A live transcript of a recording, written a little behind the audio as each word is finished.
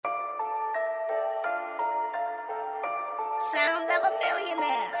Sounds of a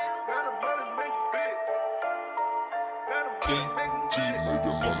millionaire. KG, make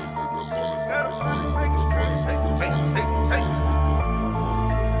the money, make the money, make the money, make the money, make the money, make the money,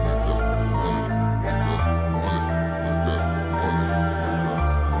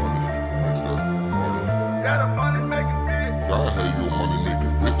 gotta have your money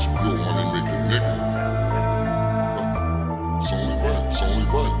making bitch if your money making nigga. It's only right, it's only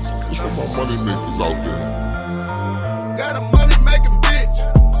right. It's for my money makers out there. Got a money